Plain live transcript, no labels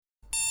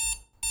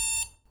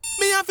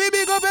have to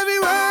big up every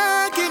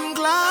working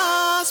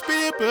class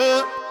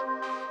people.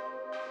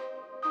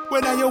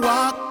 Whether you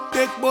walk,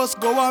 take bus,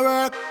 go to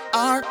work,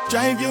 or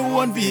drive your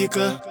own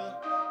vehicle.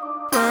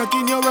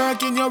 Working, you're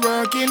working, you're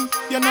working.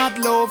 You're not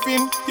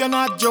loafing, you're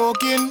not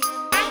joking.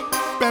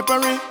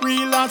 Peppery,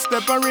 relax,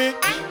 Peppery.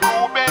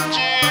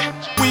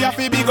 We have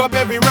to big up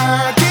every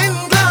working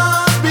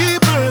class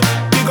people.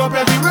 Big up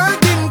every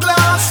working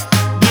class.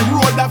 The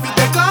road that we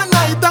take all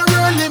night and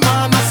early,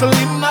 man.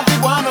 Hustling, not the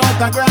one out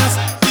the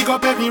grass. Big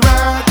up every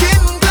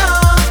working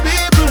class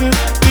people.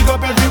 Big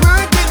up every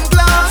working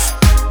class.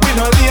 We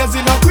no lazy,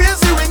 no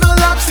crazy, we no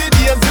lapsy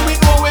daisy. We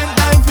know when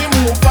time to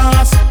move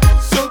fast.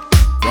 So,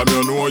 from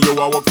you know you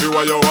a work for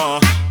what you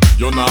want.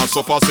 You not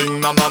suffer sing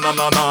na na na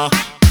na na.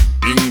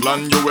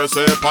 England,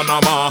 USA,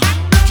 Panama,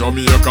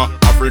 Jamaica,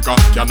 Africa,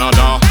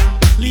 Canada.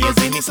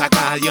 Laziness a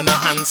call, you no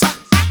answer.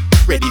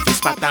 Ready for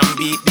spot and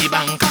beat the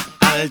banker.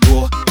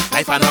 Although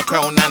life a no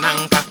crown and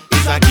anchor.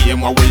 It's a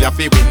game where we have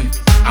to win.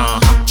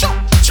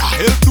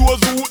 Help those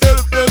who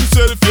help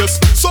themselves, yes.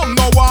 Some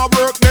now want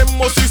work, them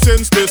must see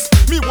senseless.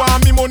 Me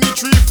want me money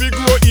tree fi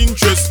grow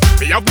interest.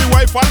 Me have me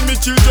wife and me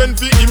children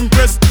fi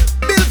impress.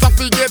 Bills have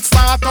to get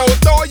start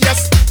out, oh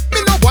yes.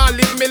 Me no want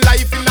live me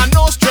life in a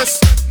no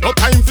stress. No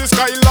time for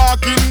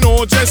skylarking,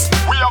 no jest.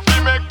 We have to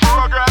make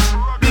progress.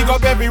 Big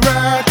up every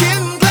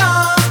working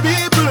class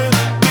people.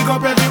 Big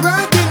up every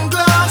working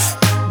class.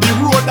 The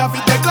road that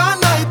we take all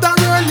night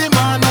and early,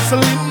 man.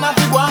 Hustling, not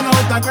the one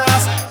out the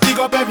grass. Big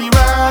up every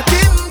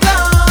working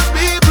class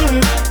people.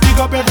 Big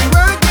up every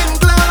working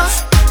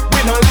class.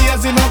 We no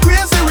lazy, no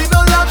crazy, we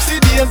no lapsy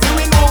daisy.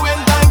 We know when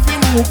time to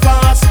move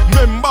fast.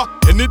 Remember,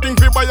 anything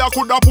fi buy you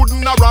coulda put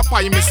in a wrap.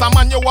 I miss a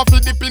man you have to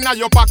dip in a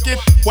your pocket.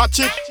 Watch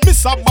it,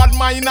 miss a bad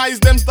mind eyes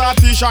them start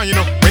to shine.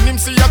 When him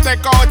see you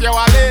take out your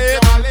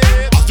wallet,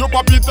 as you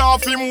pop it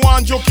off him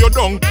want joke you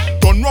down.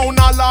 Turn round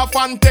and laugh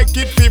and take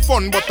it for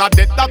fun. But I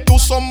debt that to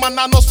some man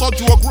and no so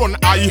joke run.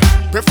 I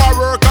prefer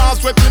work and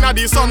sweat in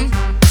the sun.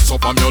 So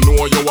from you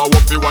know you a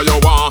work for what you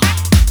want.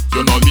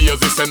 You no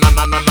lazy say na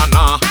na na na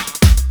na.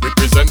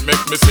 Represent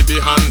make me see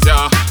the hands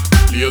ya.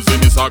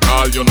 Laziness a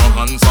call you no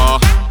answer.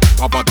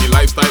 Poverty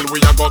lifestyle we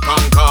a go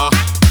conquer.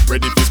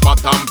 Ready to spot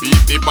and beat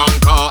the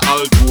banker.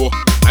 Although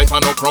life a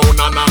no crown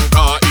and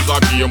anchor. Is a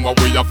game where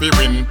we a fi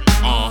win.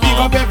 Big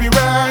up every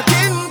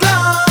working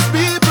class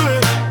people.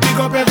 Big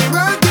up every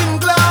working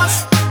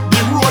class.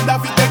 The road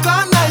that we take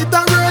all night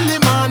and early,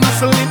 man.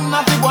 Hustling,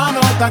 not the one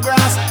out the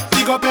grass.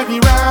 Big up every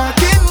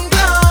working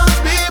class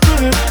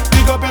people.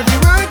 Big up every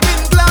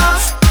working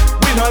class.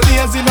 We no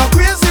lazy, no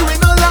crazy, we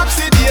no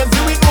lapsy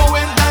daisy. We know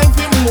when time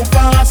to move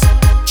fast.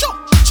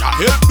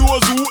 Help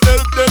those who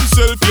help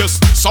themselves, yes.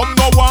 Some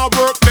no want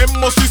work, them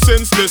must be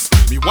senseless.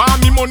 Me want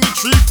me money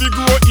tree fi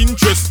grow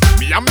interest.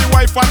 Me and me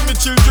wife and me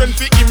children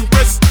fi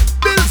impress.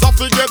 Bills have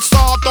to get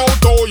start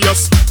out, oh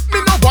yes.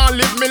 Me no want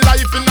live me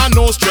life in a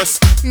no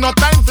stress. No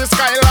time for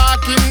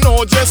skylarking,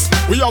 no jest.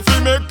 We have to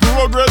make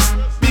progress.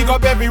 Big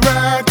up every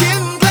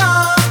working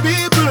class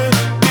people.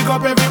 Big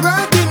up every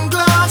working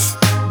class.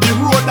 The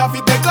road that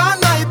we take